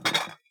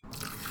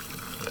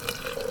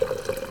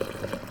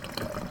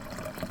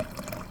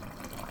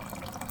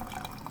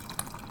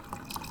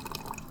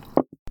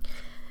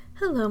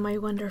Hello, my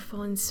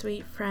wonderful and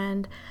sweet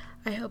friend.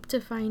 I hope to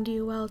find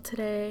you well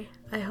today.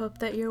 I hope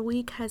that your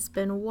week has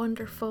been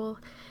wonderful.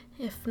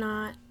 If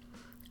not,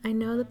 I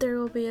know that there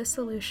will be a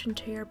solution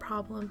to your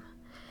problem.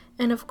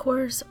 And of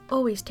course,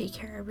 always take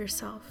care of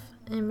yourself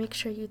and make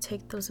sure you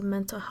take those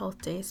mental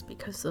health days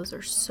because those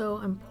are so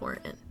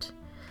important.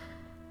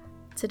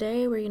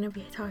 Today, we're going to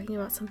be talking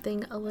about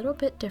something a little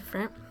bit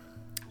different.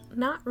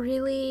 Not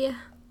really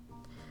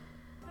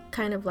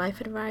kind of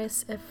life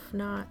advice, if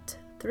not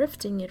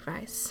thrifting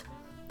advice.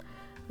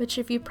 Which,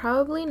 if you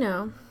probably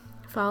know,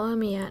 follow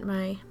me at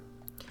Monday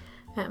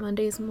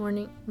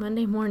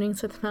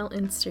mornings with Mel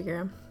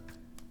Instagram.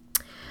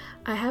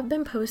 I have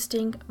been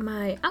posting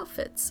my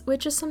outfits,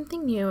 which is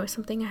something new,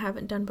 something I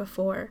haven't done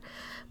before.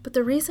 But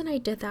the reason I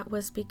did that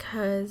was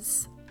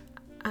because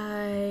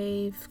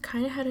I've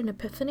kind of had an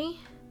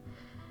epiphany.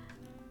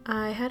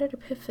 I had an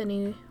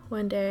epiphany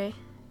one day,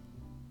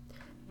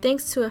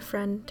 thanks to a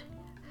friend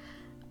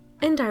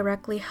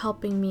indirectly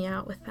helping me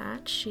out with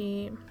that.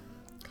 She,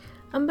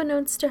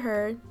 unbeknownst to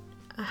her,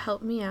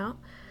 helped me out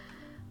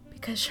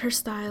because her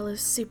style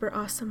is super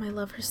awesome. I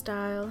love her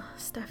style.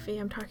 Steffi,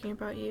 I'm talking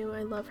about you.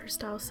 I love her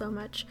style so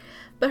much.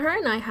 But her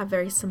and I have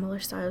very similar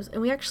styles, and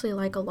we actually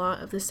like a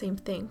lot of the same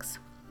things.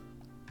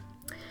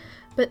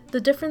 But the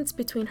difference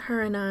between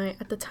her and I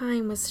at the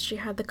time was she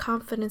had the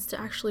confidence to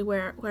actually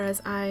wear it,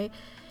 whereas I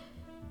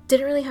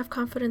didn't really have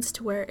confidence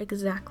to wear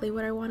exactly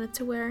what I wanted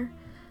to wear.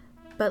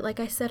 But like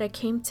I said, I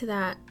came to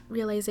that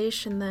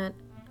realization that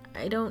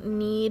I don't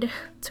need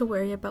to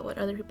worry about what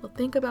other people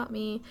think about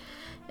me,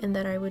 and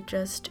that I would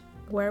just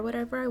wear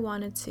whatever I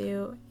wanted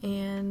to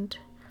and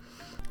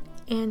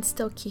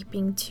still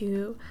keeping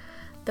to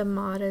the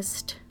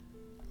modest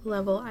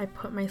level I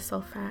put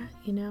myself at,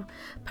 you know.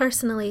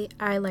 Personally,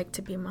 I like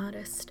to be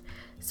modest,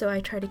 so I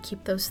try to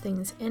keep those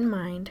things in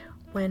mind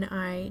when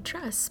I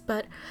dress.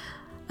 But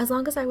as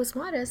long as I was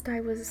modest,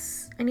 I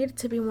needed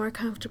to be more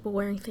comfortable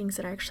wearing things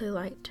that I actually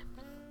liked.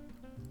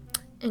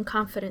 And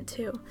confident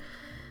too.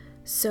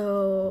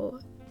 So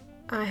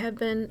I have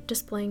been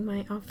displaying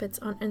my outfits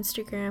on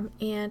Instagram,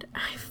 and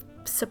I've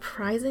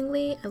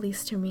surprisingly, at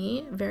least to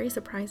me, very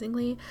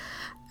surprisingly,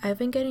 I've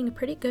been getting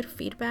pretty good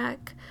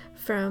feedback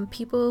from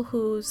people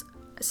whose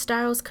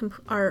styles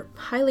are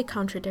highly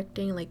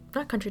contrasting.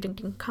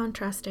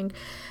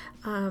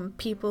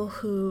 People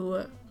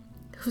whose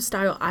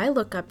style I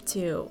look up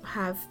to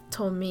have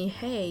told me,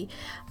 hey,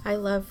 I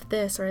love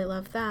this or I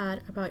love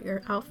that about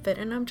your outfit.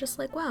 And I'm just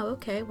like, wow,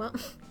 okay, well,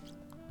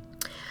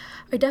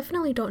 I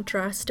definitely don't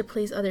dress to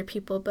please other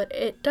people, but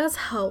it does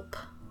help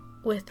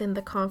within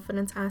the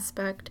confidence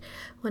aspect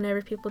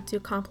whenever people do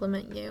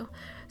compliment you.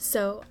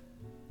 So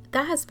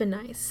that has been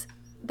nice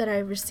that I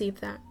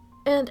received that.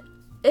 And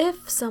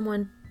if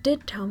someone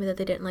did tell me that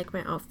they didn't like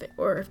my outfit,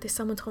 or if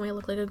someone told me I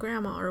look like a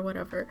grandma or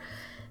whatever,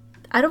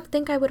 I don't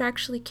think I would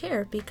actually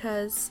care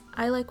because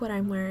I like what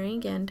I'm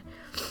wearing, and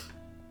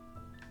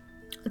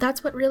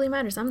that's what really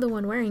matters. I'm the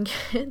one wearing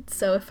it,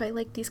 so if I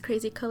like these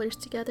crazy colors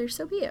together,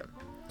 so be it.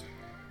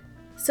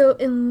 So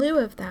in lieu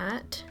of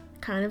that,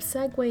 kind of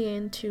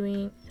segueing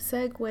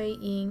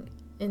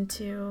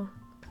into,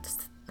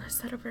 is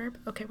that a verb?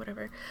 Okay,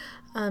 whatever.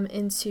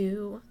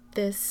 Into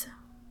this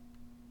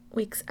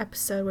week's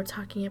episode, we're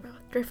talking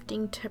about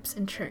thrifting tips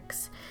and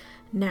tricks.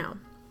 Now,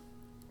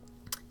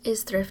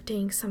 is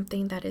thrifting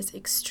something that is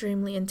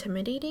extremely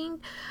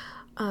intimidating?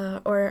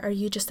 Or are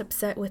you just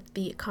upset with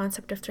the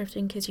concept of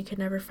thrifting because you can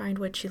never find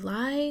what you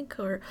like?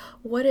 Or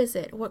what is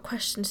it? What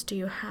questions do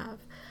you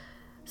have?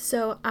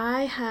 So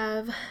I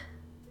have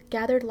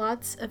gathered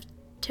lots of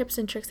tips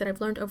and tricks that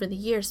I've learned over the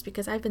years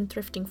because I've been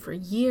thrifting for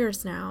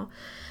years now.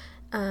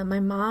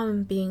 My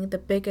mom being the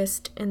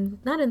biggest, and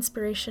not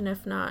inspiration,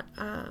 if not,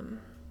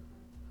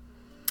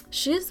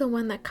 she is the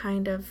one that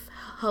kind of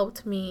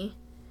helped me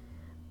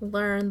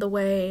learn the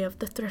way of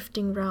the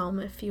thrifting realm,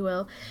 if you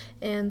will.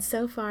 And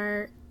so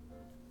far,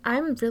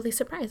 I'm really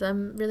surprised.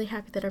 I'm really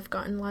happy that I've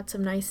gotten lots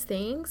of nice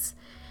things,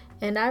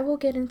 and I will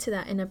get into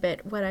that in a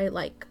bit, what I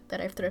like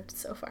that I've thrifted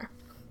so far.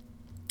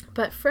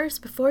 But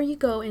first, before you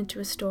go into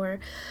a store,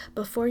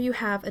 before you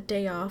have a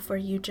day off or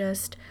you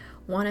just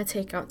want to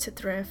take out to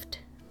thrift,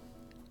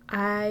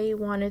 I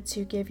wanted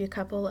to give you a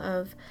couple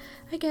of,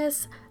 I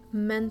guess,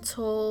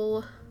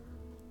 mental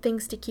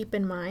things to keep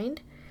in mind.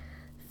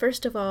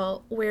 First of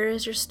all, where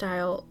is your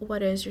style?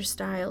 What is your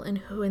style? And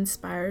who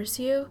inspires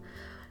you?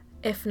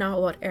 If not,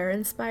 what era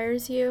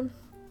inspires you?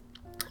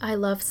 I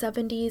love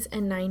 70s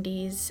and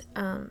 90s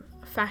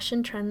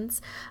fashion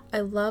trends.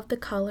 I love the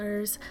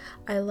colors.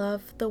 I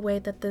love the way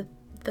that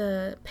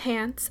the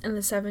pants in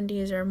the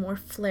 70s are more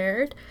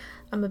flared.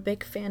 I'm a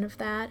big fan of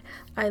that.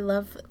 I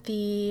love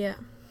the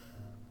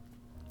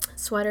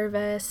sweater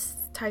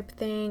vest type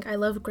thing. I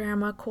love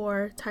grandma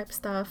core type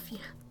stuff.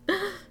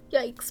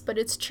 Yikes, but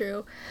it's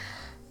true.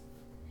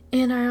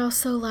 And I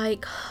also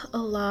like a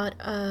lot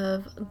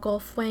of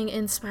Gulf Wang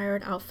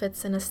inspired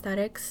outfits and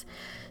aesthetics.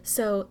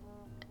 So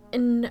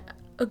in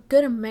a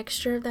good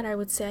mixture of that, I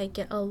would say I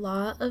get a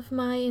lot of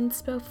my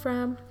inspo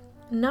from.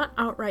 not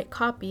outright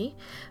copy,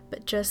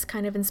 but just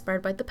kind of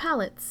inspired by the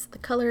palettes, the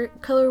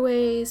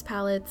colorways,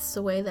 palettes,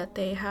 the way that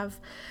they have,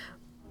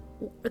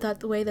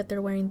 the way that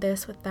they're wearing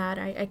this with that.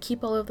 I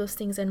keep all of those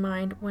things in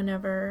mind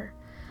whenever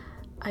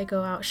I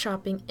go out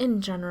shopping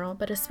in general,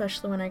 but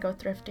especially when I go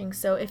thrifting.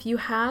 So if you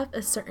have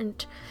a certain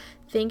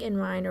thing in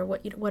mind, or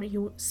what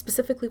you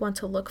specifically want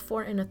to look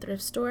for in a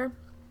thrift store,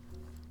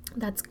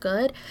 that's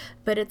good,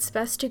 but it's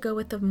best to go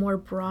with a more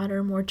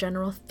broader, more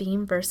general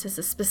theme versus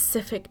a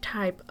specific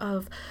type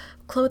of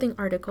clothing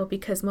article,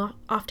 because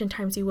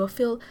oftentimes you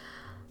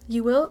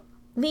will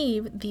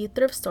leave the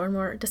thrift store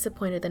more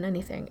disappointed than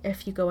anything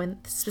if you go in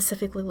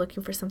specifically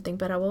looking for something,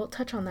 but I will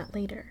touch on that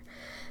later.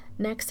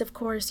 Next, of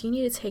course, you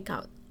need to take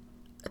out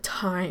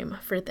time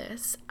for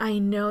this. I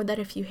know that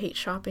if you hate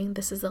shopping,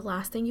 this is the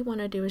last thing you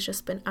want to do, is just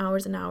spend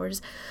hours and hours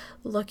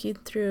looking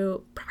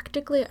through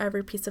practically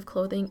every piece of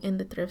clothing in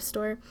the thrift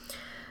store.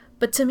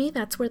 But to me,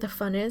 that's where the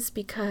fun is,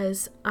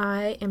 because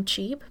I am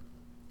cheap.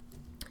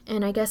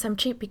 And I guess I'm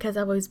cheap because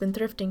I've always been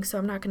thrifting, so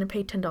I'm not going to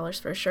pay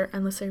 $10 for a shirt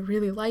unless I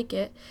really like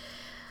it.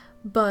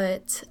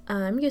 But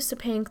I'm used to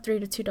paying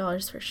 $3 to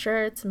 $2 for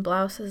shirts and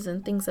blouses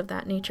and things of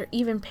that nature,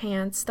 even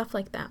pants, stuff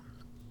like that.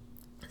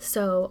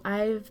 So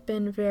I've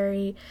been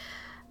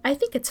I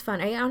think it's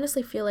fun. I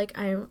honestly feel like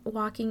I'm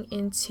walking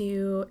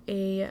into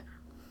a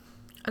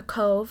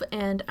cove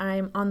and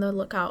I'm on the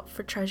lookout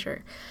for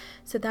treasure.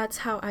 So that's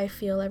how I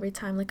feel every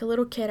time. Like a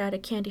little kid at a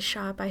candy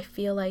shop, I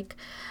feel like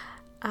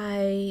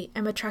I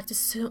am attracted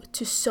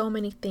to so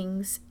many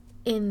things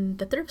in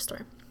the thrift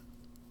store.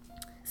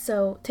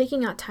 So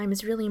taking out time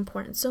is really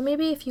important. So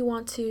maybe if you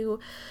want to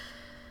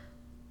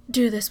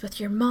do this with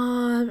your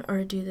mom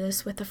or do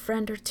this with a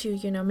friend or two,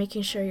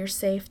 making sure you're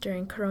safe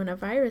during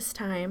coronavirus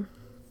time,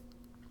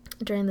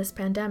 during this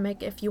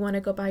pandemic. If you want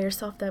to go by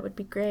yourself, that would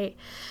be great.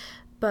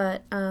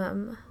 But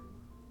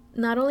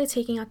not only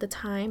taking out the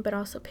time, but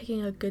also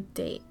picking a good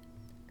day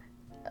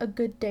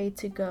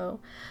to go.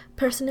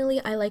 Personally,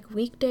 I like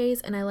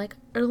weekdays, and I like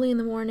early in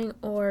the morning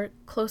or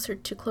closer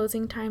to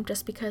closing time,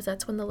 just because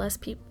that's when less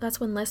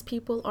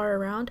people are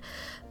around.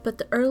 But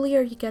the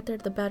earlier you get there,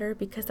 the better,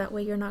 because that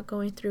way you're not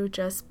going through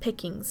just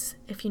pickings,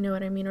 if you know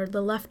what I mean, or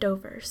the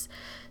leftovers.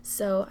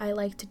 So I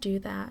like to do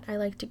that. I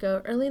like to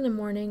go early in the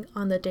morning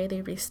on the day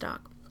they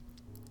restock.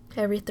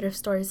 Every thrift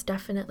store is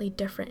definitely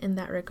different in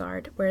that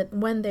regard,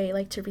 when they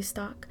like to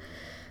restock.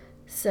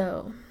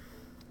 So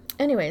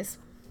anyways,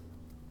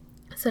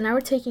 so now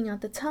we're taking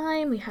out the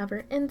time, we have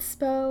our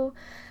inspo.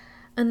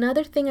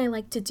 Another thing I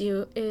like to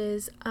do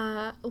is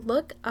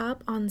look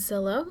up on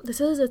Zillow.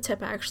 This is a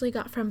tip I actually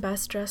got from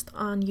Best Dressed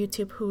on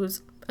YouTube,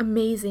 who's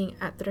amazing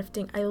at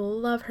thrifting. I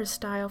love her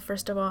style,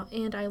 first of all,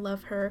 and I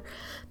love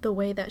the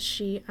way that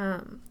she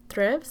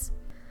thrifts.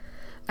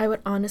 I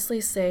would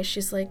honestly say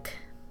she's like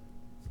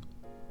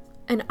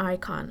an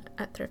icon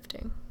at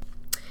thrifting.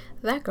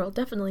 That girl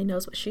definitely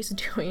knows what she's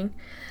doing.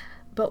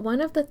 But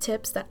one of the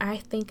tips that I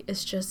think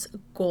is just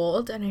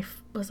gold, and I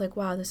was like,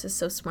 wow, this is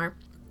so smart,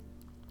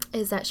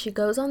 is that she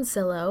goes on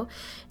Zillow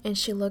and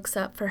she looks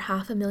up for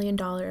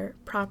 $500,000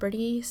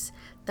 properties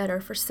that are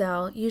for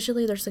sale.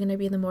 Usually there's going to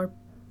be the more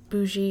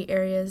bougie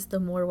areas, the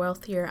more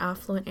wealthier,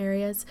 affluent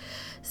areas.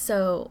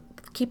 So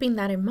keeping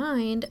that in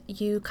mind,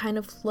 you kind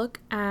of look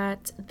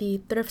at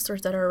the thrift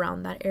stores that are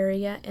around that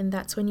area, and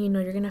that's when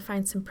you're going to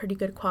find some pretty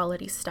good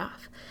quality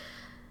stuff.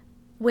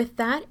 With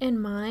that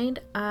in mind,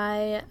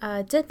 I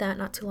did that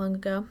not too long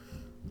ago.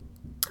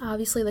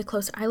 Obviously, the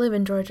closer I live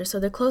in Georgia, so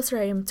the closer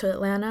I am to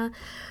Atlanta,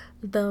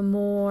 the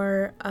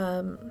more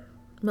 $1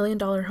 million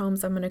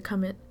homes I'm going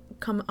to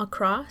come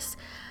across.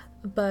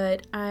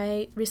 But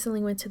I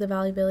recently went to the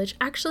Valley Village,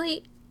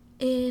 actually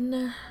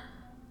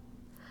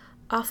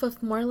off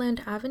of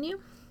Moreland Avenue.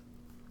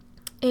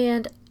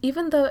 And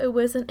even though it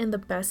wasn't in the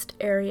best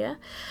area,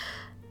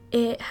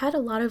 it had a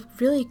lot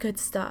of really good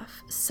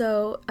stuff.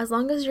 So as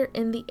long as you're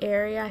in the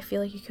area, I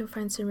feel like you can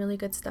find some really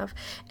good stuff.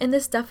 And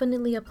this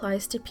definitely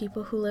applies to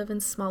people who live in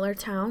smaller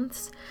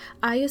towns.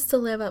 I used to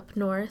live up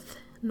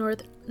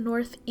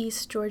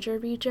northeast Georgia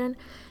region,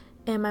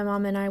 and my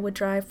mom and I would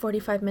drive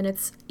 45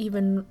 minutes,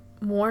 even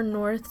more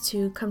north,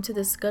 to come to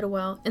this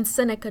Goodwill in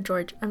Seneca,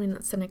 Georgia.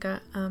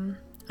 Seneca,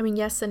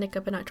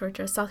 but not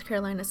Georgia. South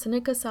Carolina.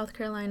 Seneca, South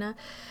Carolina.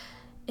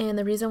 And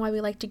the reason why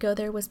we like to go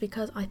there was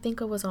because I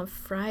think it was on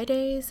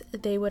Fridays,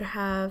 they would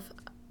have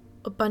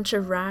a bunch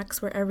of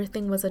racks where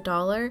everything was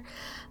 $1.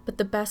 But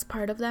the best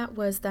part of that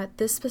was that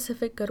this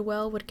specific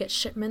Goodwill would get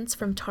shipments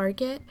from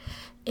Target.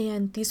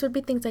 And these would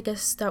be things, I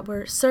guess, that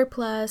were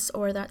surplus,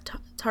 or that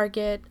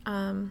Target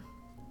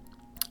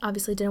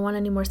obviously didn't want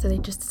anymore, so they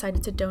just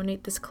decided to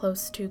donate this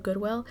close to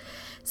Goodwill.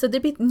 So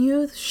there'd be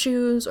new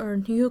shoes or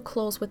new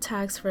clothes with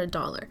tags for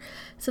 $1.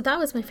 So that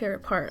was my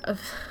favorite part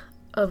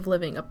of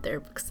living up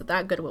there, because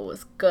that Goodwill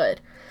was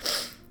good.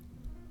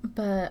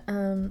 But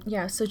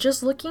so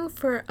just looking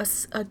for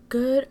a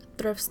good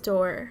thrift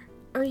store,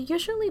 or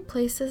usually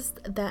places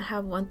that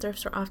have one thrift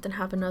store often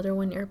have another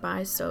one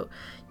nearby, so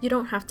you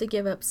don't have to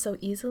give up so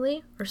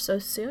easily or so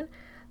soon.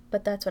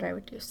 But that's what I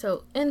would do.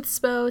 So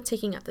inspo,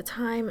 taking out the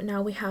time.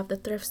 Now we have the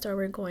thrift store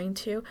we're going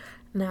to.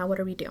 Now what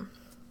do we do?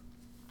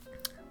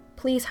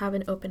 please have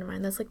an open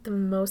mind. That's like the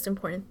most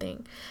important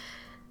thing.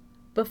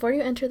 Before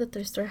you enter the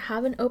thrift store,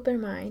 have an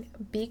open mind,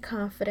 be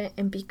confident,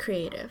 and be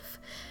creative.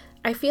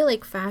 I feel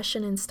like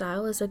fashion and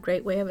style is a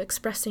great way of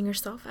expressing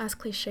yourself, as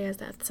cliche as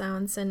that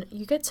sounds. And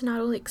you get to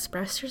not only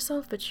express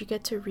yourself, but you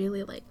get to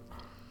really, like,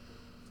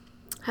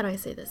 how do I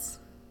say this?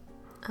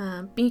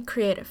 Be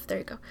creative. There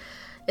you go.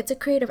 It's a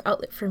creative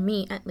outlet for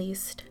me, at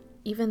least,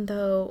 even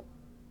though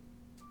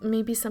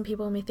maybe some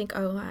people may think,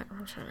 oh,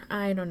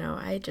 I don't know,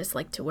 I just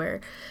like to wear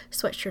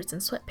sweatshirts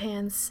and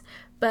sweatpants.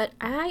 But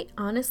I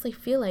honestly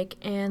feel like,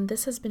 and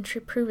this has been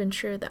proven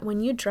true, that when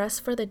you dress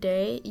for the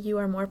day, you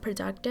are more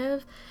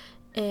productive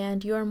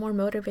and you are more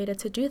motivated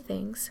to do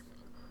things.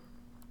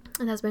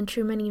 And that's been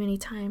true many, many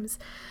times.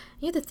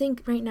 You have to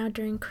think right now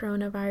during the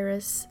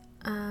coronavirus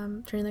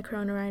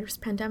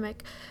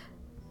pandemic,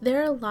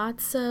 there are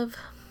lots of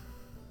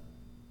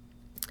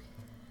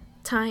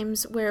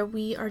times where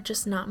we are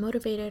just not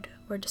motivated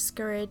or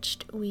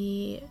discouraged.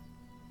 We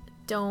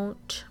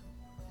don't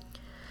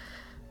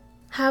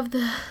have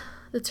the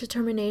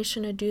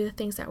determination to do the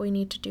things that we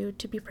need to do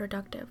to be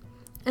productive.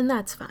 And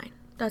that's fine.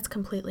 That's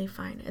completely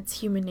fine. It's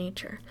human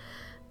nature.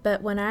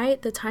 But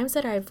the times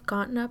that I've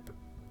gotten up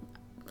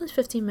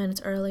 15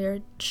 minutes earlier,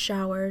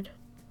 showered,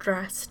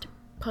 dressed,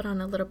 put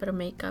on a little bit of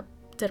makeup,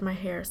 did my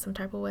hair some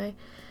type of way,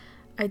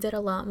 I did a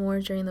lot more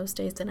during those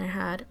days than I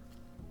had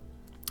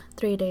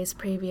 3 days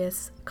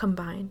previous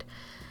combined.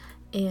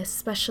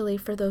 Especially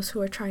for those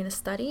who are trying to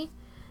study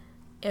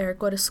or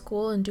go to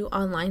school and do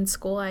online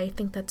school, I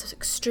think that's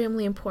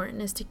extremely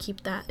important, is to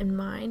keep that in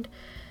mind.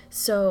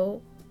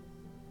 So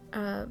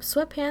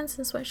sweatpants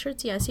and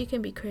sweatshirts, yes, you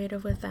can be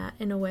creative with that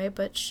in a way,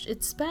 but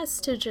it's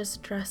best to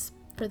just dress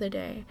for the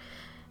day.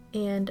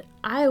 And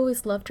I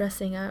always love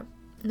dressing up,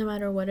 no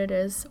matter what it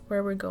is,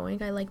 where we're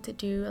going. I like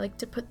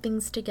to put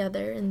things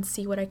together and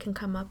see what I can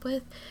come up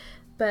with.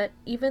 But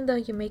even though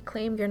you may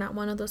claim you're not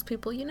one of those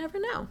people, you never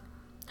know.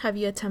 Have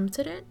you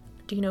attempted it?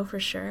 Do you know for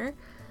sure?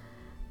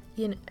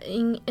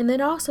 And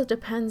it also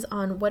depends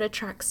on what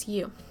attracts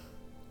you.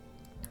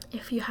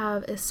 If you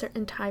have a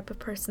certain type of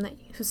person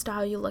whose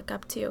style you look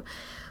up to,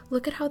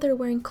 look at how they're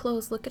wearing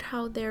clothes. Look at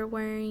how they're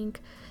wearing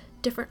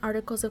different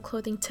articles of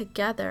clothing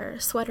together.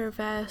 Sweater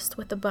vest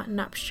with a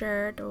button-up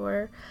shirt,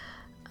 or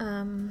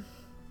I'm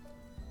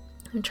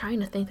trying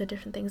to think of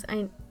different things.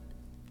 I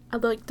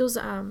like those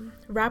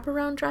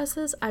wraparound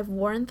dresses. I've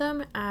worn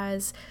them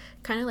as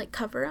kind of like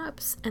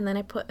cover-ups, and then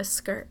I put a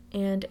skirt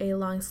and a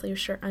long sleeve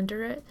shirt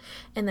under it,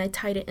 and I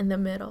tied it in the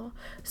middle,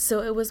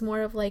 so it was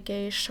more of like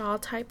a shawl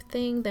type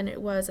thing than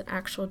it was an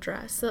actual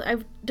dress. So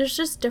there's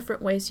just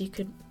different ways you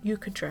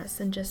could dress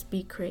and just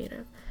be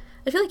creative.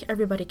 I feel like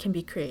everybody can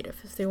be creative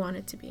if they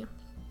wanted to be.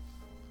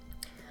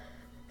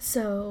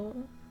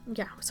 So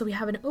yeah, so we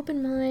have an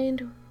open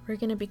mind. We're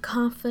going to be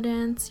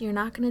confident. You're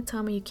not going to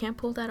tell me you can't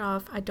pull that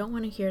off. I don't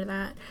want to hear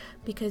that,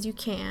 because you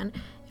can.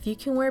 If you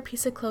can wear a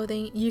piece of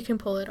clothing, you can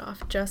pull it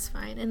off just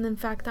fine. And in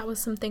fact, that was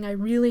something I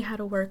really had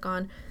to work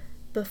on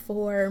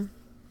before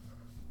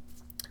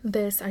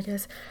this, I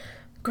guess,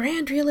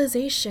 grand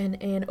realization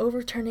and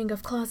overturning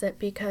of closet,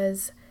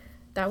 because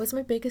that was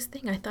my biggest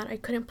thing. I thought I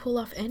couldn't pull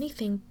off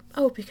anything.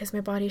 Oh, because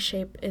my body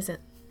shape isn't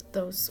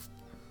those,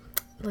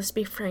 let's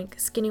be frank,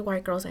 skinny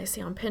white girls I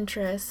see on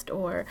Pinterest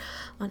or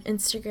on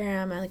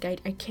Instagram.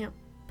 I can't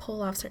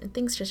pull off certain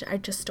things. I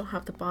just don't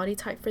have the body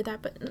type for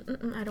that. But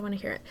I don't want to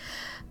hear it.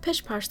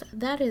 Pish posh.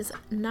 That is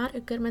not a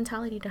good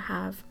mentality to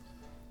have.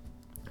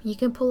 You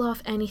can pull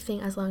off anything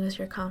as long as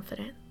you're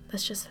confident.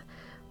 That's just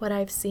what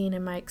I've seen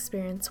in my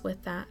experience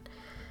with that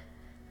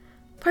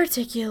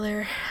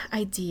particular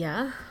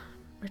idea,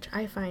 which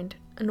I find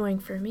annoying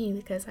for me,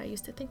 because I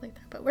used to think like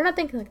that. But we're not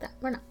thinking like that.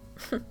 We're not.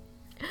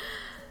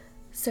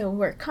 So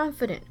we're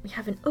confident. We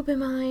have an open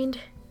mind.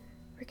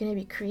 We're going to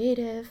be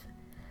creative.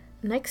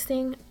 Next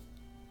thing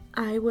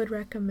I would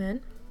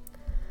recommend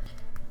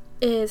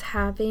is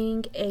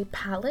having a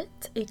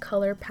palette, a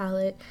color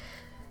palette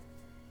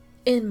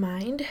in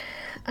mind.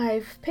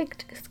 I've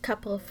picked a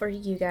couple for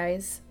you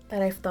guys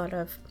that I've thought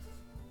of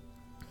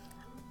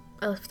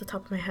off the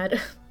top of my head.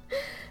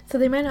 So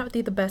they might not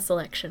be the best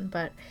selection,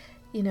 but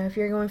if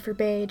you're going for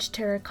beige,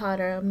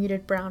 terracotta,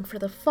 muted brown for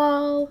the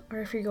fall, or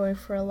if you're going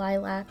for a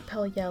lilac,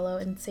 pale yellow,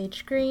 and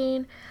sage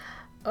green,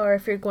 or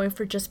if you're going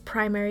for just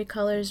primary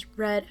colors,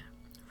 red,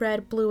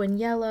 blue, and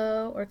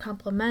yellow, or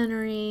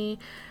complementary,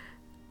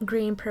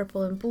 green,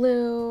 purple, and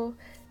blue,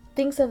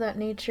 things of that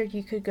nature.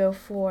 You could go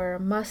for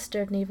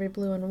mustard, navy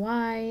blue, and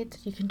white.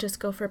 You can just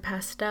go for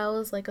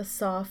pastels, like a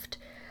soft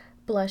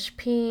blush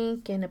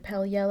pink and a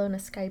pale yellow and a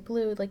sky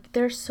blue. Like,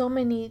 there's so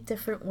many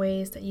different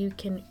ways that you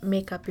can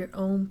make up your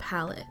own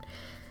palette.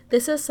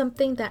 This is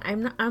something that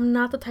I'm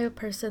not the type of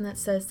person that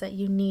says that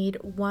you need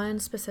one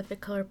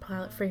specific color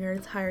palette for your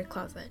entire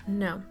closet.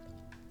 No.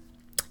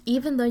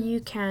 Even though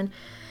you can,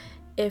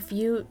 if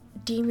you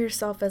deem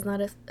yourself as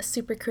not a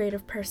super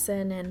creative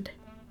person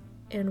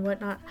and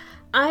whatnot.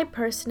 I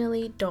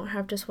personally don't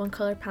have just one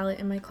color palette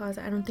in my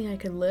closet. I don't think I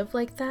could live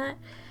like that,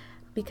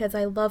 because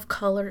I love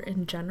color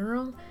in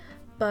general.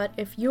 But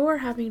if you're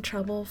having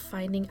trouble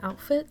finding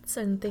outfits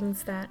and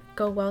things that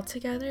go well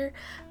together,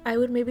 I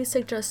would maybe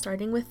suggest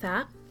starting with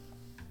that.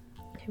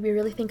 If you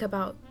really think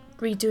about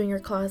redoing your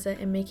closet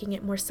and making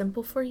it more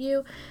simple for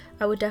you,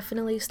 I would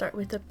definitely start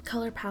with the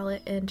color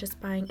palette and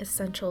just buying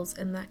essentials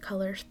in that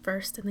color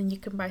first, and then you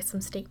can buy some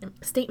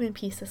statement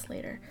pieces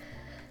later.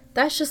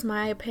 That's just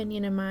my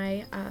opinion and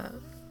my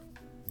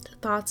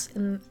thoughts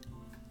in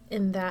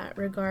that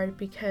regard,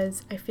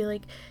 because I feel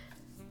like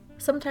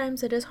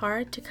sometimes it is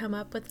hard to come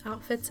up with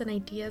outfits and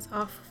ideas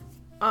off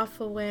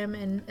a whim,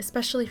 and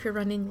especially if you're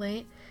running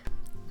late.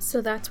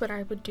 So that's what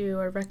I would do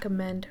or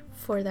recommend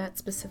for that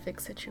specific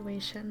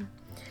situation.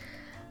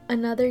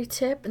 Another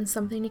tip and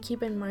something to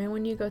keep in mind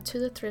when you go to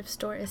the thrift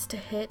store is to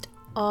hit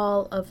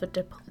all of the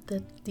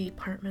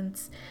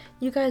departments.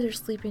 You guys are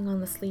sleeping on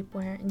the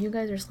sleepwear, and you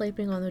guys are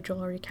sleeping on the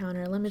jewelry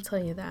counter. Let me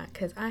tell you that,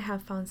 because I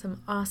have found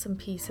some awesome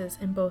pieces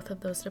in both of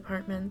those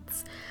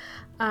departments.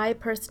 I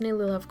personally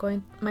love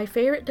going. My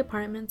favorite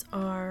departments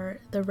are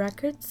the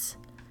records,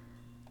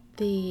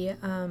 the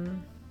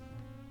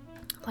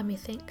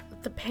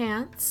the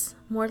pants,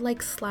 more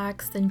like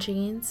slacks than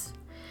jeans,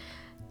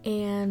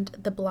 and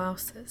the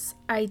blouses.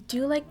 I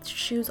do like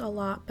shoes a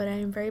lot, but I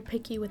am very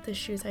picky with the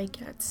shoes I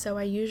get, so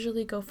I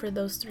usually go for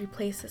those three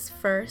places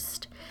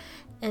first,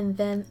 and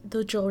then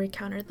the jewelry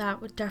counter.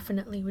 That would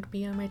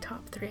be on my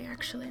top three,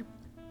 actually,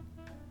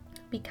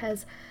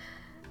 because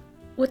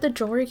with the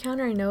jewelry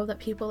counter, I know that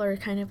people are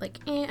kind of like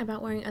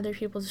about wearing other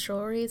people's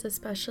jewelry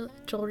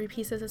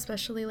pieces,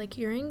 especially like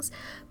earrings.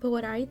 But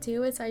what I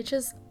do is I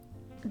just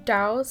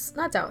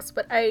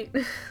I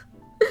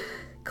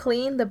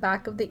clean the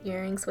back of the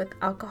earrings with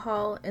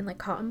alcohol and like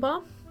cotton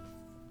ball,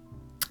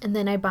 and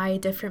then I buy a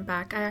different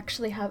back. I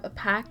actually have a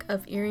pack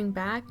of earring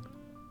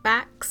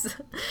backs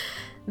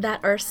that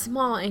are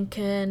small and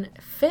can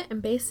fit in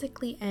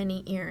basically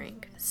any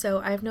earring. So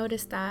I've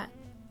noticed that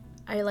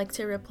I like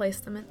to replace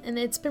them, and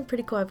it's been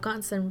pretty cool. I've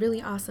gotten some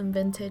really awesome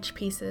vintage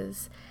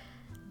pieces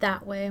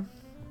that way.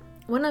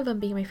 One of them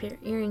being my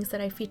favorite earrings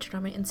that I featured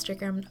on my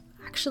Instagram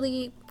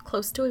actually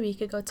close to a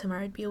week ago.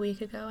 Tomorrow would be a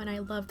week ago, and I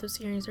love those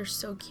earrings. They're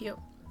so cute.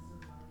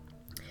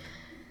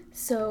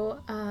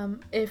 So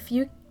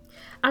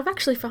I've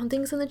actually found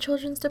things in the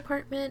children's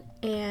department,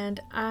 and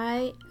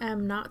I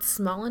am not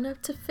small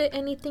enough to fit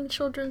anything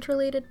children's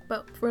related,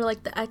 but for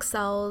like the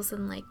XLs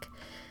and like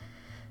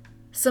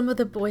some of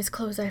the boys'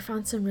 clothes, I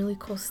found some really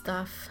cool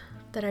stuff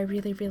that I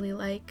really, really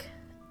like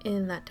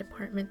in that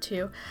department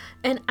too.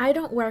 And I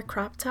don't wear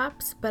crop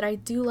tops, but I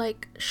do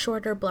like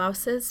shorter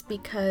blouses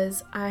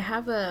because I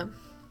have a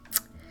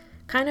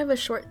kind of a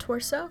short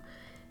torso,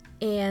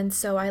 and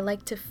so I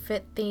like to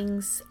fit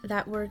things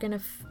that are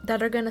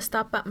gonna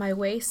stop at my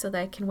waist so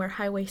that I can wear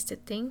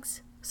high-waisted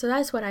things. So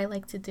that's what I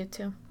like to do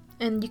too.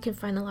 And you can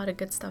find a lot of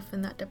good stuff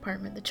in that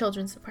department, the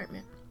children's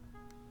department.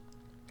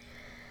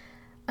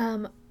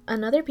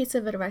 Another piece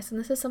of advice, and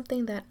this is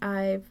something that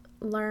I've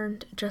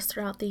learned just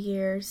throughout the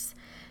years,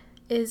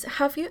 is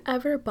have you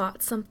ever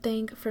bought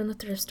something from the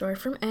thrift store,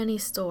 from any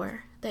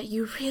store, that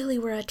you really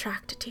were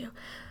attracted to,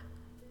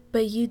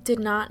 but you did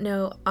not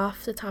know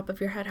off the top of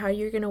your head how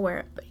you're going to wear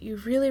it, but you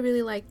really,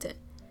 really liked it,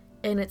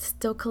 and it's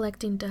still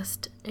collecting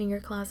dust in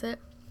your closet?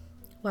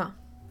 Well,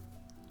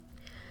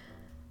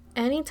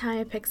 anytime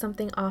I pick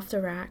something off the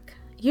rack,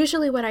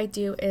 usually what I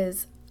do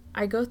is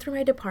I go through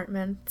my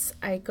departments,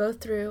 I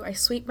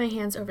sweep my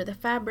hands over the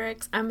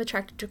fabrics. I'm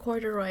attracted to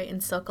corduroy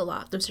and silk a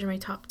lot. Those are my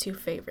top two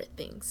favorite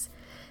things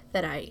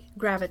that I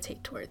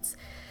gravitate towards.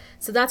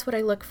 So that's what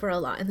I look for a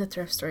lot in the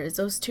thrift store, is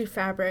those two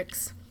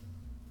fabrics.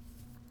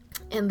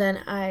 And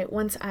then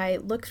once I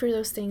look through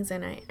those things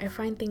and I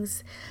find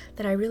things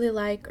that I really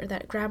like or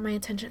that grab my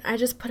attention, I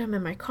just put them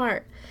in my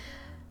cart.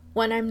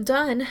 When I'm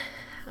done,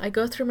 I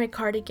go through my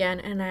cart again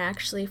and I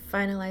actually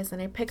finalize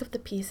and I pick up the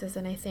pieces,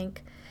 and I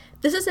think,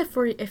 this is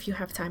if you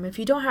have time. If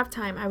you don't have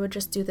time, I would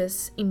just do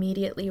this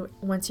immediately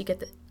once you get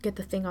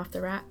the thing off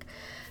the rack.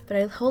 But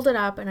I hold it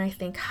up and I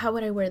think, how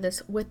would I wear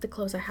this with the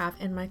clothes I have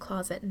in my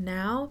closet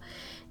now?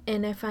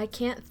 And if I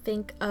can't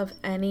think of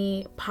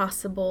any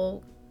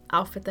possible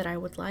outfit that I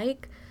would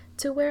like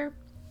to wear,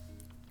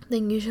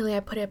 then usually I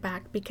put it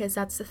back, because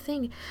that's the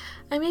thing.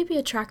 I may be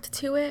attracted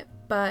to it,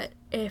 but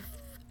if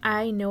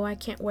I know I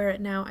can't wear it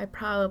now, I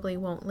probably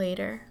won't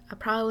later. I'll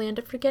probably end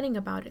up forgetting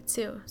about it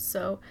too.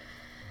 So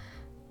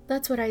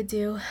that's what I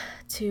do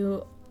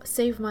to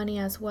save money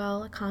as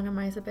well,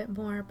 economize a bit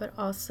more, but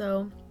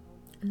also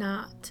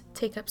not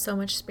take up so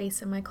much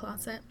space in my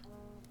closet.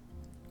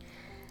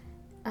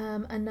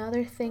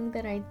 Another thing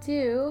that I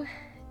do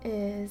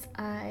is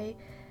I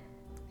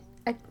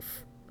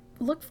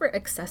look for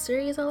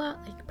accessories a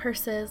lot, like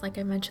purses, like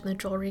I mentioned, the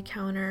jewelry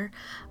counter.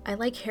 I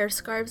like hair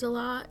scarves a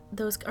lot.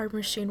 Those are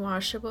machine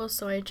washable,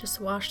 so I just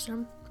wash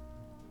them.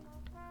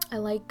 I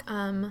like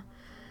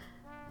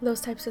those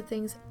types of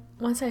things.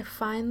 Once I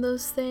find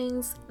those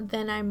things,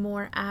 then I'm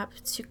more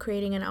apt to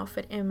creating an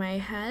outfit in my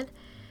head.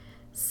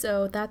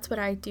 So that's what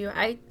I do.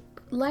 I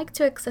like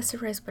to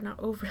accessorize, but not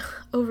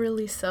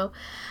overly so.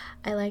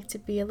 I like to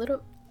be a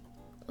little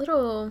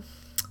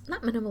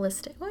not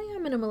minimalistic. Well, yeah,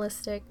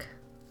 minimalistic.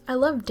 I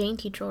love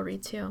dainty jewelry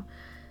too.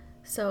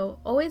 So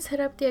always hit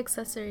up the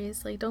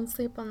accessories. Like, don't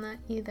sleep on that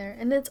either.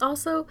 And it's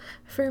also,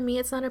 for me,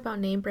 it's not about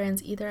name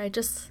brands either. I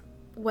just,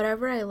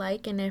 whatever I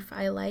like, and if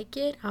I like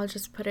it, I'll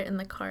just put it in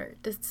the cart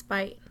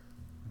despite,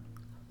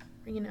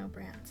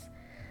 brands.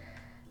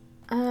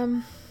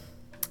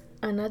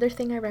 Another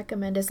thing I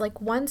recommend is,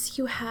 like, once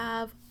you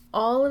have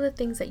all of the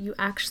things that you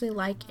actually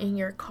like in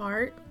your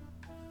cart,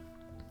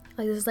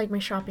 like, this is like my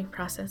shopping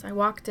process. I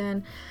walked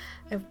in,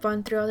 I've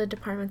gone through all the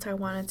departments I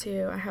wanted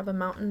to. I have a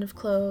mountain of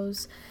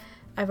clothes.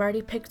 I've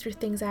already picked through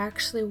things I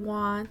actually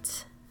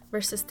want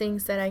versus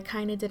things that I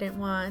kind of didn't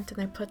want,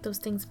 and I put those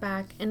things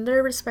back in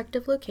their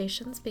respective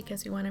locations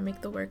because we want to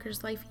make the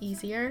worker's life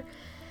easier.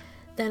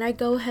 Then I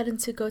go ahead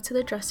and go to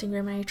the dressing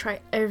room and I try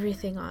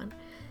everything on,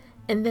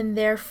 and then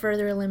there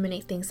further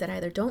eliminate things that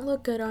either don't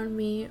look good on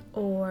me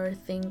or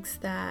things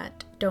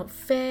that don't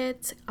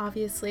fit,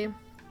 obviously, and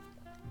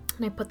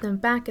I put them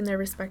back in their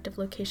respective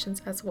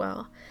locations as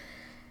well.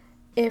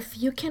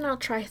 If you cannot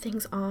try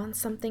things on,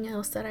 something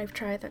else that I've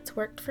tried that's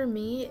worked for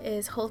me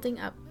is holding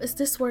up,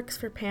 this works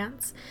for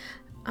pants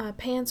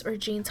or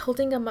jeans,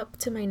 holding them up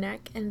to my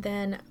neck and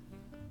then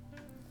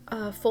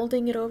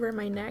folding it over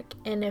my neck.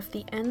 And if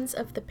the ends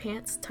of the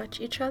pants touch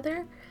each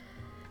other,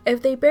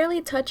 if they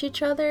barely touch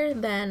each other,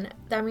 then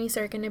that means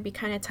they're going to be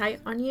kind of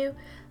tight on you.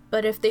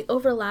 But if they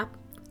overlap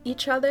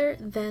each other,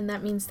 then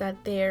that means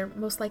that they're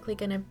most likely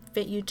going to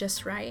fit you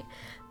just right.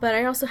 But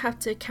I also have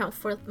to account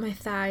for my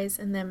thighs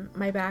and then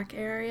my back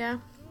area,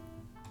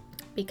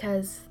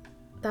 because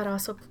that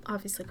also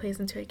obviously plays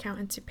into account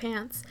into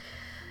pants.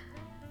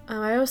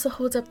 I also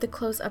hold up the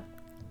clothes up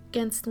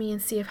against me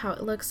and see how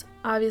it looks.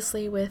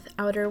 Obviously, with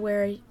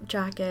outerwear,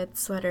 jackets,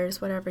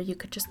 sweaters, whatever, you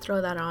could just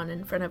throw that on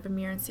in front of a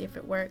mirror and see if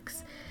it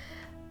works.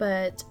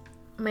 But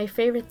my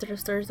favorite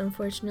thrift stores,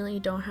 unfortunately,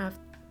 don't have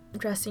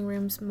dressing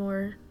rooms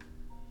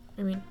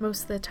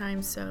most of the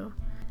time, so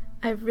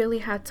I've really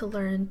had to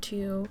learn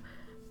to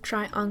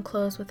try on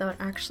clothes without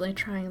actually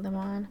trying them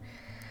on.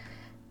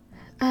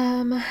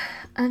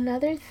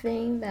 Another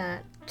thing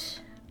that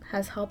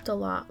has helped a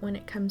lot when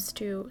it comes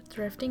to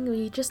thrifting,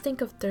 we just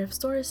think of thrift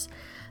stores,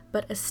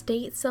 but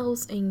estate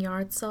sales and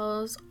yard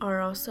sales are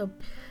also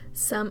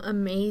some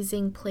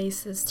amazing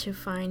places to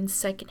find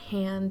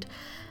secondhand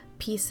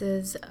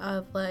pieces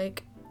of,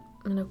 like,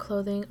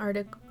 clothing,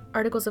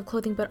 articles of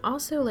clothing, but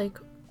also, like,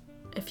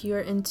 if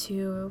you're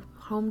into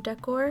home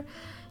decor,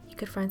 you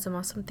could find some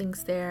awesome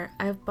things there.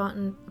 I've bought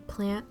a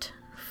plant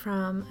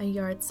from a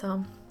yard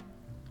sale.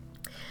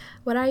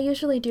 What I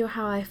usually do,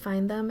 how I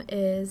find them,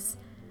 is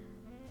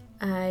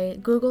I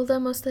Google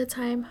them most of the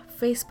time.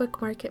 Facebook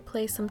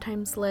Marketplace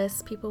sometimes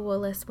lists, people will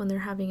list when they're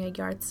having a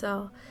yard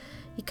sale.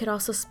 You could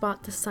also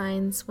spot the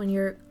signs when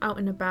you're out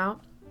and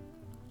about.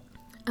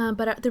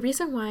 But the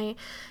reason why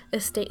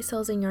estate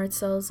sales and yard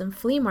sales and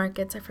flea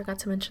markets, I forgot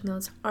to mention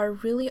those, are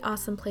really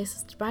awesome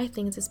places to buy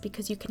things is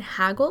because you can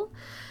haggle,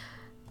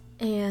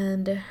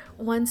 and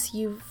once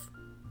you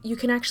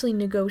can actually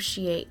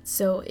negotiate.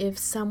 So if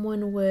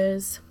someone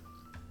was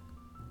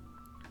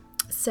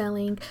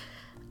selling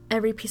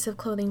every piece of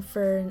clothing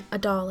for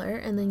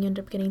 $1 and then you end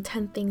up getting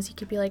 10 things, you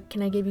could be like,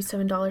 can I give you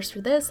 $7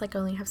 for this? Like, I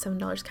only have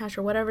 $7 cash,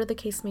 or whatever the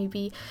case may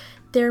be.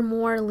 They're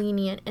more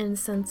lenient, and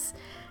since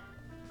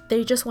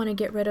they just want to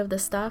get rid of the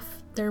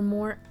stuff, they're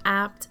more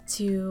apt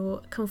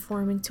to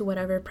conforming to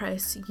whatever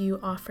price you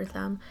offer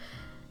them.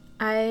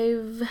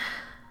 I'm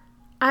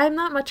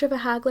not much of a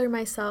haggler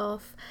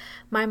myself.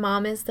 My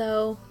mom is,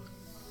 though.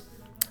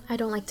 I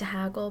don't like to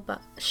haggle,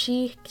 but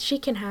she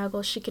can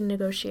haggle. She can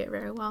negotiate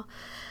very well.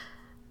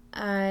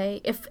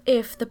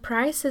 If the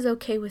price is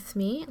okay with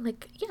me,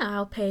 like, yeah,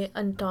 I'll pay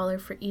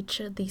 $1 for each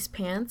of these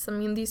pants. I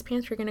mean, these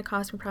pants are gonna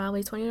cost me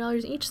probably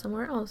 $20 each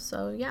somewhere else,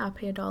 so yeah, I'll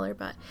pay $1.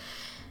 But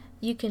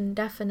you can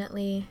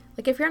definitely,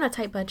 like, if you're on a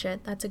tight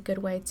budget, that's a good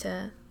way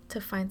to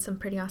find some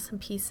pretty awesome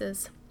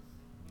pieces.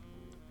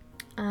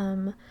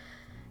 And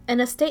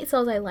estate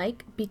sales I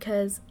like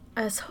because,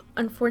 as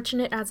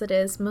unfortunate as it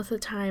is, most of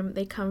the time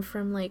they come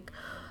from, like,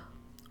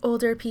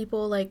 older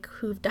people, like,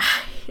 who've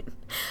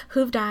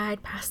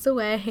died, passed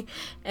away,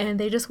 and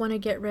they just want to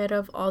get rid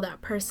of all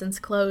that person's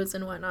clothes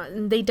and whatnot,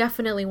 and they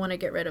definitely want to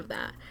get rid of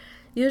that.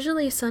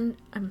 Usually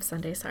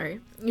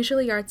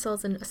Usually yard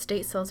sales and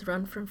estate sales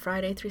run from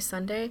Friday through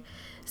Sunday.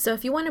 So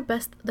if you want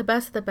the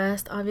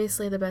best,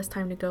 obviously the best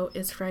time to go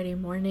is Friday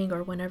morning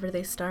or whenever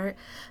they start.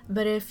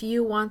 But if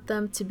you want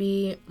them to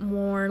be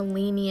more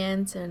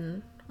lenient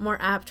and more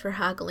apt for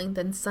haggling,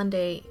 then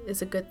Sunday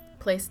is a good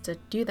place to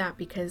do that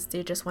because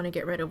they just want to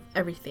get rid of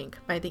everything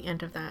by the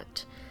end of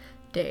that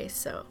day.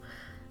 So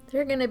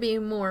they're going to be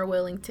more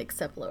willing to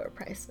accept lower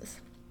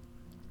prices.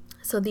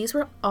 So these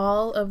were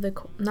all of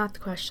not the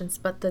questions,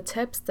 but the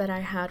tips that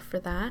I had for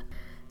that.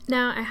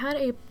 Now, I had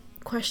a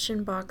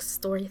question box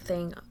story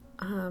thing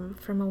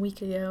from a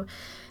week ago,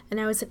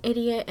 and I was an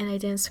idiot and I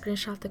didn't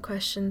screenshot the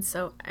questions,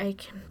 so I'm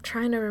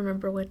trying to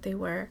remember what they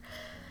were.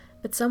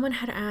 But someone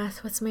had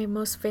asked, what's my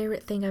most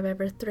favorite thing I've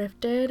ever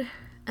thrifted?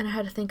 And I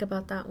had to think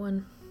about that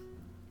one.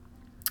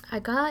 I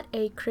got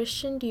a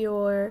Christian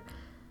Dior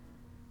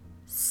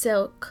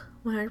silk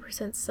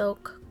 100%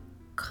 silk,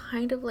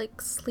 kind of like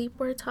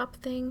sleepwear top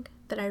thing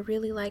that I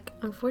really like.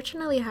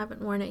 Unfortunately, I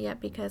haven't worn it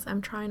yet because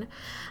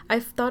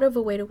I've thought of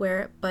a way to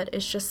wear it, but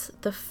it's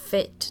just the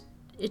fit.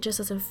 It just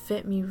doesn't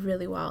fit me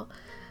really well.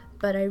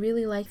 But I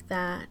really like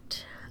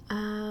that.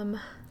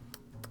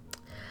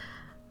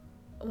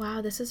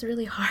 Wow, this is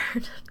really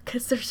hard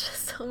because there's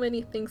just so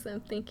many things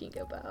I'm thinking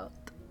about.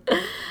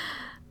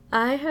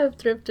 I have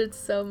thrifted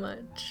so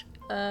much.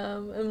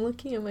 I'm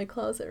looking at my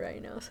closet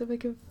right now, so if I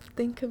can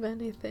think of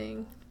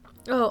anything.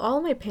 Oh,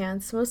 all my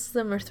pants, most of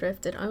them are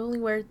thrifted. I only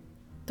wear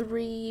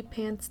 3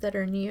 pants that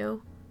are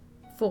new.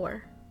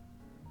 4.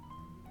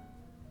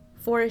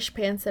 4-ish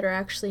pants that are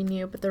actually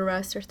new, but the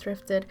rest are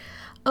thrifted.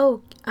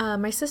 Oh,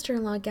 my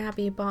sister-in-law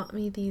Gabby bought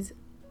me these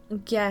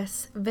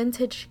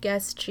vintage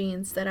Guess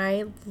jeans that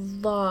I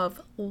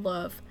love.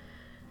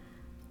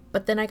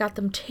 But then I got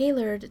them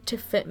tailored to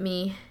fit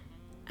me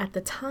at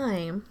the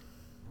time,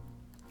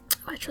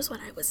 which was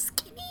when I was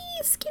skinny,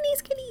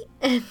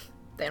 and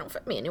they don't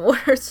fit me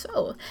anymore,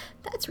 so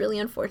that's really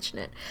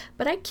unfortunate.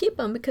 But I keep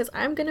them because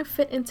I'm gonna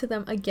fit into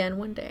them again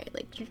one day.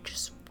 Like, you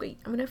just wait,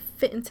 I'm gonna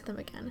fit into them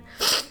again.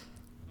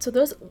 So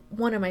those,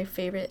 one of my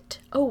favorite.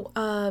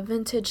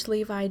 Vintage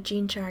Levi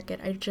jean jacket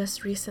I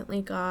just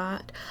recently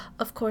got.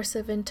 Of course,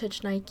 a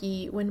vintage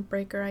Nike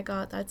windbreaker I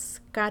got. That's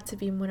got to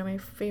be one of my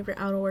favorite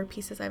outerwear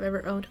pieces I've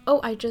ever owned.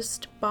 I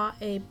just bought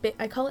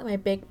I call it my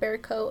Big Bear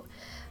coat,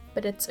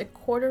 but it's a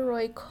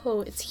corduroy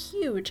coat. It's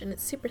huge and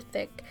it's super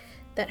thick,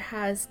 that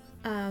has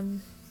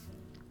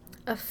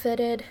a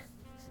fitted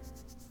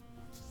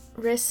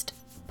wrist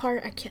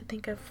part. I can't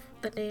think of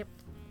the name.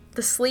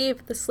 The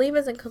sleeve is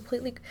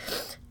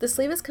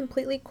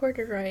completely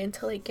corduroy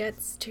until it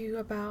gets to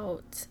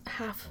about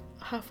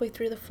halfway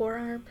through the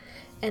forearm,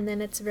 and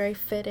then it's very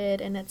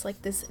fitted, and it's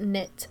like this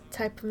knit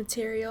type of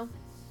material,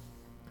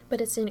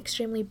 but it's an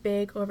extremely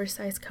big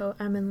oversized coat.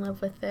 I'm in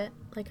love with it.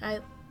 Like,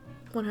 I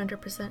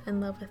 100% in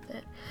love with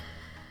it.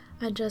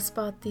 I just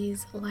bought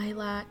these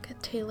lilac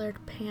tapered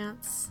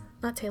pants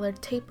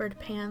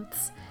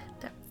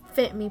that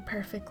fit me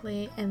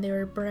perfectly, and they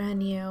were brand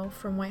new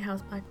from White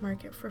House Black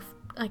Market for,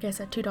 like I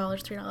said, $2,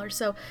 $3.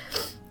 So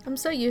I'm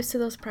so used to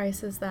those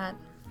prices that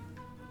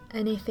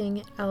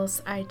anything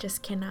else I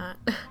just cannot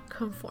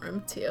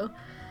conform to.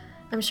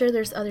 I'm sure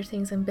there's other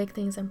things and big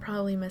things I'm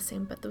probably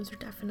missing, but those are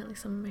definitely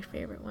some of my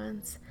favorite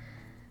ones.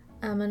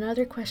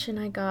 Another question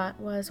I got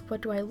was,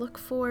 what do I look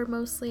for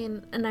mostly?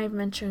 And I've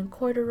mentioned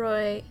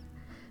corduroy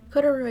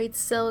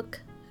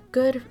silk,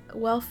 good,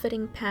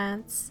 well-fitting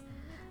pants.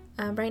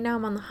 Right now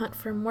I'm on the hunt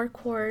for more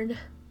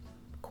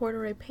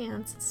corduroy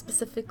pants,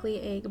 specifically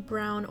a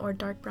brown or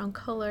dark brown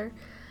color.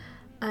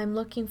 I'm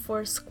looking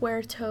for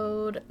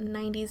square-toed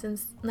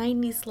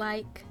 90s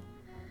like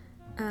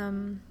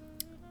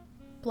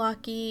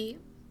blocky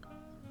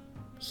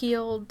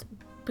heeled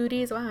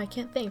booties. Wow, I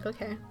can't think.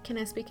 Okay, can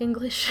I speak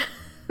English?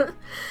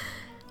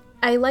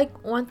 I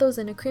want those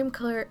in a cream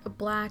color,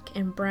 black,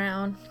 and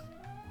brown.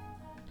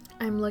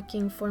 I'm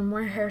looking for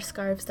more hair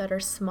scarves that are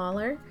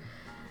smaller.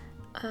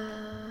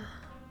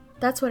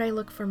 That's what I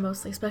look for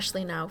mostly,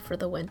 especially now for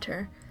the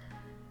winter.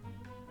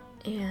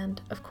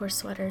 And of course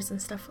sweaters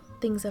and stuff,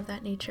 things of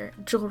that nature.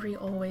 Jewelry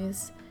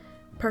always,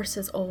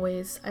 purses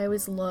always. I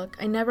always look.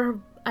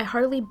 I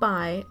hardly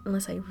buy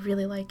unless I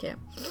really like it.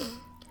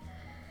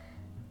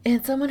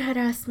 And someone had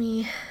asked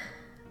me,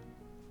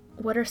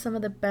 what are some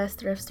of the best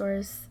thrift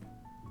stores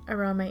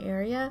around my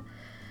area?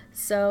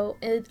 So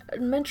in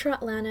Metro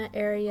Atlanta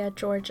area,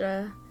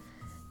 Georgia,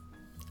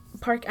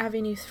 Park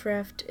Avenue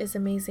Thrift is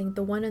amazing.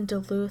 The one in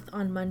Duluth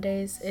on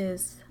Mondays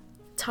is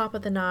top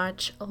of the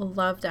notch.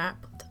 Loved that.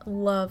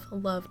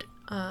 Loved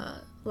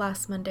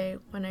last Monday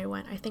when I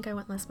went. I think I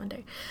went last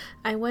Monday.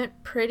 I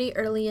went pretty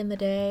early in the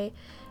day,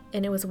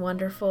 and it was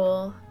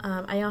wonderful.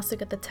 I also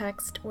get the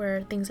text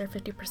where things are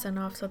 50%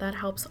 off, so that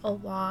helps a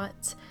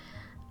lot.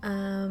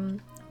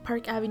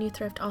 Park Avenue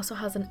Thrift also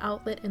has an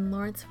outlet in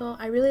Lawrenceville.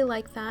 I really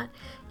like that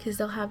because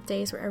they'll have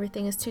days where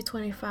everything is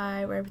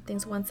 $2.25 or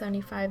everything's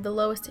 $1.75. The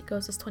lowest it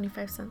goes is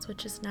 25 cents,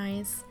 which is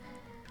nice.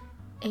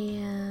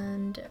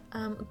 And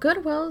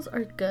Goodwills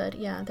are good.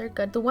 Yeah, they're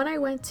good. The one I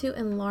went to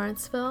in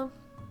Lawrenceville,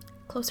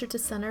 closer to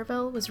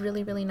Centerville, was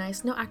really, really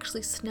nice. No,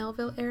 actually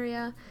Snellville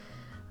area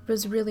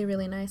was really,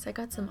 really nice. I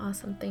got some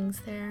awesome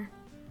things there.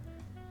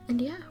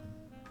 And yeah,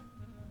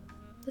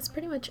 that's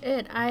pretty much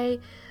it.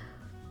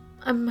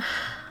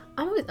 I'm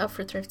always up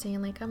for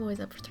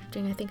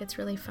thrifting. I think it's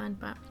really fun,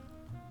 but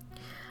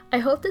I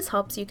hope this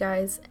helps you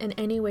guys in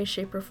any way,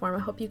 shape, or form. I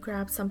hope you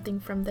grab something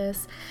from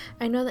this.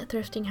 I know that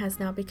thrifting has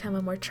now become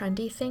a more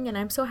trendy thing, and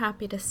I'm so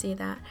happy to see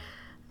that.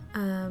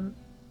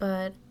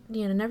 But,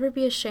 never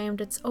be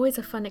ashamed. It's always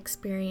a fun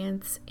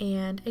experience,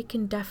 and it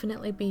can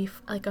definitely be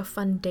like a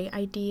fun date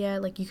idea.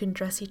 Like, you can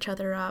dress each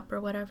other up or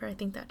whatever. I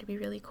think that would be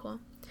really cool.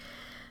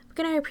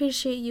 But I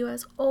appreciate you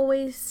as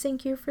always.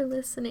 Thank you for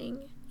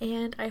listening.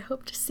 And I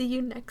hope to see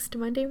you next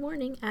Monday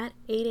morning at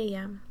 8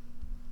 a.m.